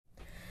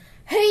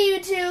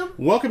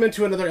Welcome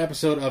into another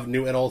episode of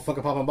New and Old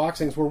Funko Pop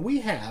Unboxings, where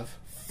we have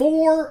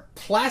 4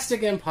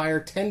 Plastic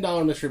Empire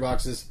 $10 mystery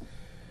boxes.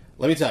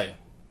 Let me tell you,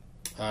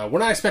 we're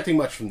not expecting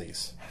much from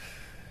these.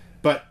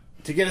 But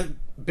to get a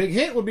big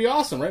hit would be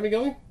awesome, right,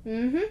 Miguel?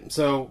 Mm-hmm.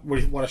 So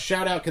we want to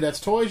shout out Cadets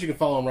Toys. You can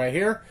follow them right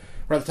here,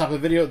 right at the top of the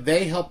video.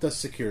 They helped us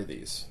secure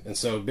these. And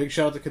so big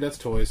shout out to Cadets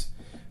Toys.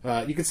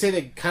 You could say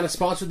they kind of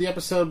sponsored the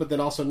episode, but then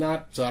also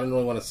not, so I don't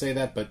really want to say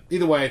that. But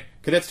either way,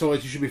 Cadets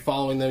Toys, you should be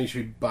following them. You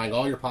should be buying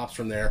all your pops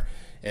from there.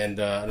 And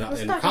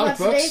Let's talk comic about books.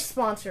 Today's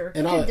sponsor,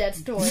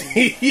 Cadets Toys.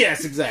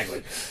 Yes,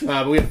 exactly.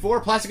 But we have 4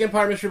 Plastic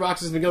Empire mystery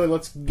boxes. Miguel,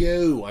 let's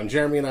go. I'm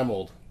Jeremy and I'm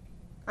old.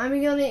 I'm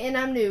Miguel and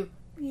I'm new.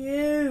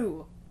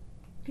 You.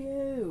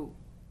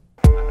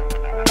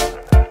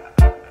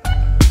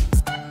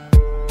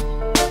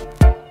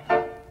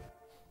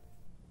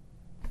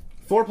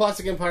 4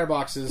 Plastic Empire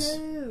boxes.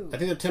 Ew. I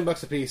think they're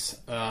 $10 a piece.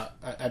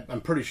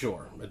 I'm pretty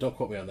sure. But don't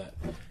quote me on that.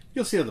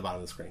 You'll see it at the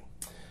bottom of the screen.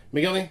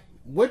 Miguel,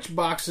 which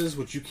boxes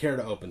would you care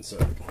to open, sir?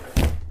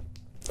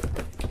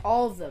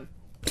 All of them.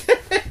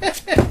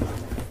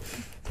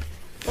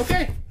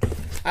 Okay.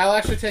 I'll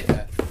actually take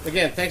that.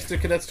 Again, thanks to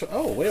Cadets Toys.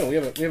 Oh, wait, we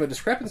have a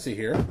discrepancy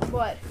here.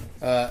 What?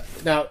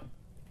 Now,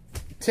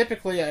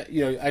 typically,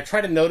 I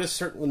try to notice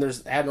when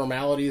there's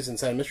abnormalities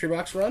inside a mystery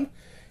box run.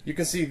 You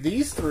can see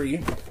these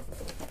 3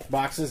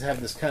 boxes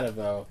have this kind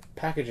of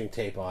packaging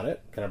tape on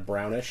it, kind of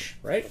brownish,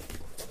 right?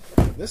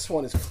 This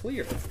one is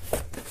clear.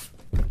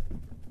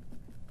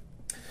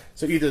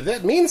 So either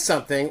that means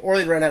something, or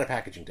they ran out of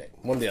packaging tape.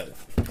 One or the other.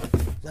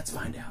 Let's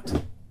find out.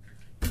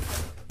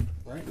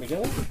 All right,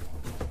 Miguel?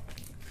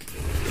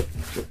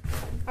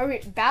 Are we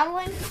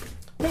battling?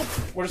 Nope.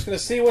 We're just gonna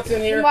see what's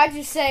in here. Then why'd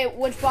you say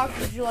which box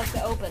would you like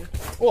to open?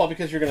 Well,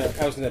 because I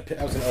was gonna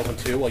open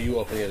 2 while you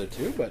open the other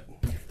 2, but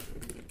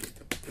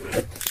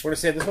we're gonna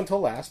save this one till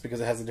last because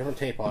it has a different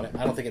tape on it.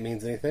 I don't think it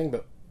means anything,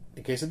 but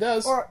in case it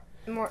does,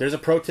 there's a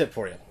pro tip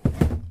for you.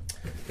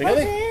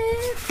 Baby.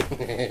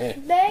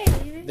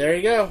 There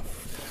you go.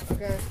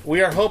 Okay.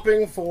 We are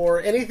hoping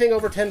for anything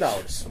over $10,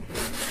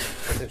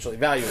 essentially,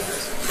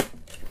 value-wise.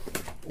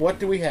 What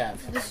do we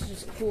have? This is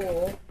just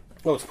cool.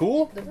 Oh, it's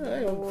cool? The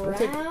We'll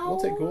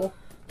take cool.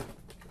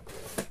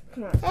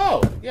 Come on.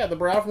 Oh, yeah, the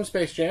brow from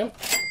Space Jam.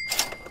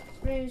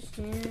 Space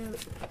Jam.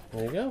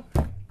 There you go.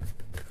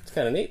 It's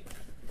kind of neat.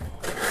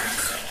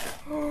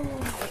 Oh,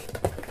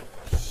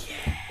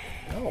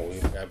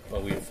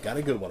 we've got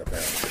a good one,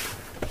 apparently.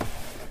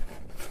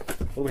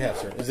 What do we have,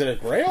 sir? Is it a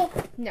Grail?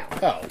 No.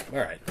 Oh, all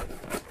right.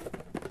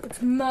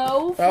 It's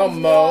Mo from Oh,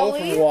 Mo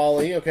Wall-E. from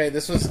Wall-E. Okay,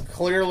 this was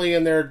clearly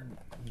in their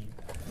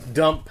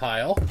dump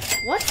pile.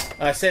 What?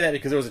 I say that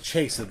because there was a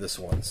chase of this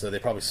one, so they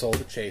probably sold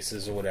the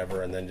chases or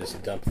whatever and then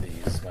just dumped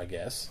these, I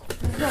guess.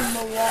 From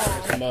Mo.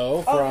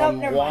 Mo Oh, from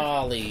never mind.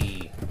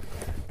 Wall-E.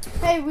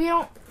 Hey, we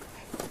don't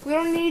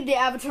need the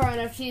Avatar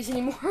NFTs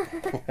anymore.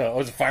 Oh,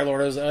 was it Fire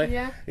Lord Ozai?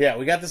 Yeah. Yeah,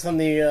 we got this on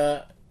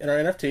the in our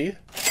NFT,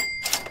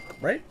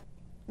 right?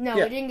 No,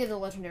 Yeah. we didn't get the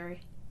legendary.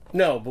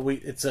 No, but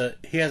he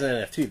has an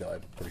NFT though.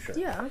 I'm pretty sure.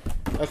 Yeah.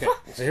 Okay,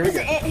 so here we go.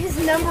 His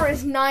number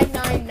is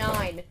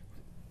 999.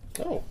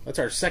 Oh, that's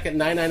our second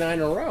 999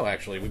 in a row.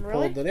 Actually, we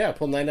Really?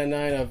 pulled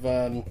 999 of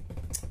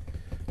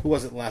who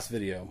was it last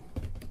video?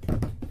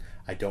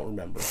 I don't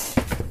remember.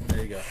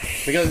 There you go.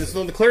 Because there's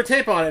the clear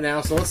tape on it now,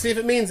 so let's see if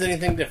it means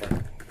anything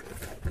different.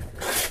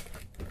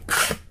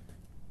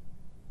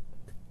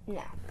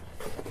 No.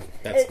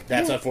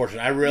 That's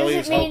unfortunate. I really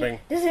was hoping.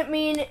 Does it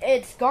mean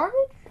it's garbage?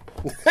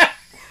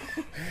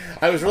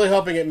 I was really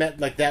hoping it meant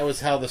like that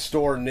was how the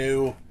store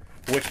knew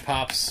which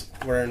pops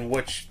were in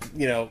which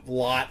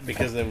lot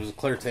because there was a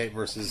clear tape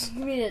versus.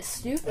 You mean it's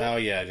stupid? Oh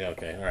yeah,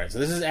 okay, all right. So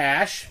this is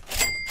Ash,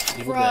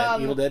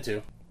 From Evil Dead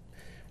 2.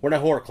 We're not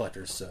horror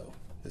collectors, so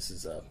this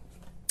is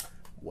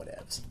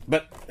whatevs.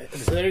 But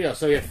so there you go.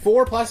 So you have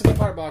 4 Plastic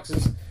Empire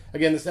boxes.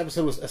 Again, this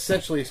episode was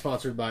essentially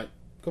sponsored by.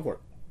 Go for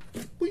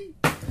it. Whee!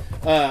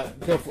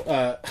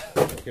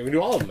 Okay, we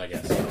do all of them, I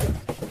guess.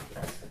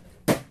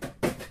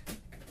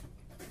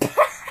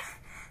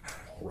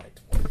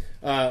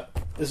 Right.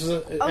 This is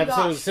an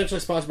episode was essentially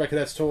sponsored by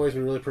Cadets Toys.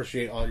 We really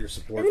appreciate all your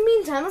support. In the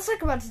meantime, let's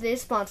talk about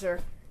today's sponsor,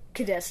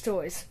 Cadets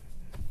Toys.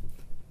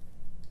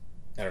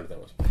 I don't know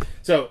what that was.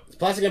 So,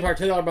 Plastic Empire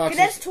 $10 boxes.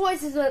 Cadets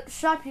Toys is a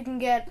shop you can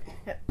get.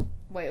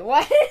 Wait,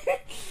 what?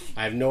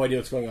 I have no idea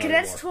what's going on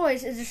Cadets anymore.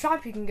 Toys is a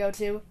shop you can go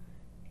to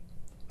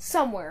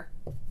somewhere.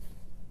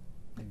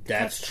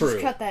 That's true.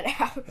 Just cut that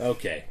out.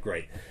 Okay,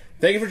 great.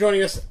 Thank you for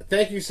joining us.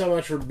 Thank you so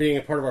much for being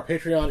a part of our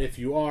Patreon. If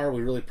you are,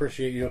 we really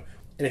appreciate you.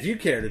 And if you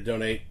care to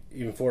donate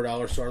even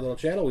 $4 to our little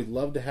channel, we'd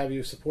love to have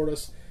you support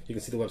us. You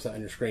can see the website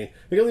on your screen.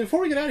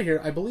 Before we get out of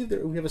here, I believe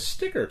that we have a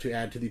sticker to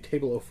add to the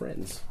Table of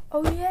Friends.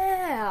 Oh,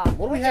 yeah.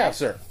 What do we have,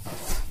 sir?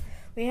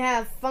 We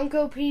have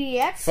Funko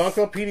PDX.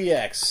 Funko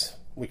PDX.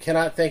 We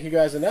cannot thank you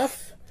guys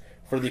enough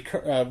for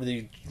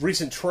the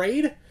recent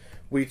trade.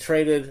 We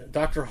traded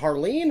Dr.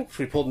 Harleen, which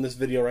we pulled in this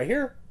video right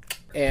here,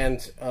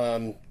 and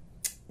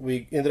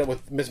we ended up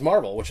with Ms.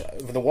 Marvel, which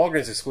for the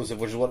Walgreens exclusive,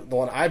 which is the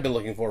one I've been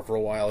looking for a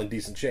while in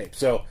decent shape.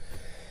 So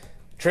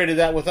traded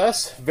that with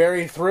us.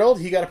 Very thrilled.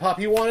 He got a pop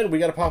he wanted. We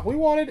got a pop we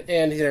wanted.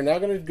 And they're now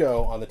going to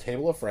go on the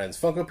table of friends.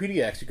 Funko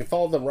PDX. You can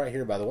follow them right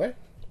here, by the way.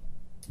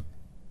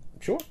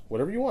 Sure.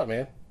 Whatever you want,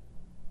 man.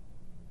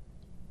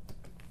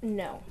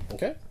 No.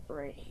 Okay.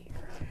 Right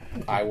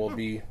here. I will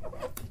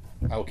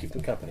keep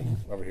them company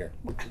over here.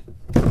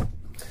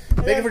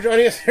 Thank you for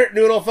joining us here at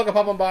New and Old Funko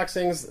Pop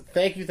Unboxings.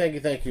 Thank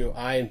you.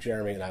 I am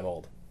Jeremy, and I'm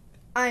old.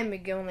 I'm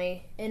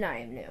McGillney, and I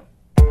am new.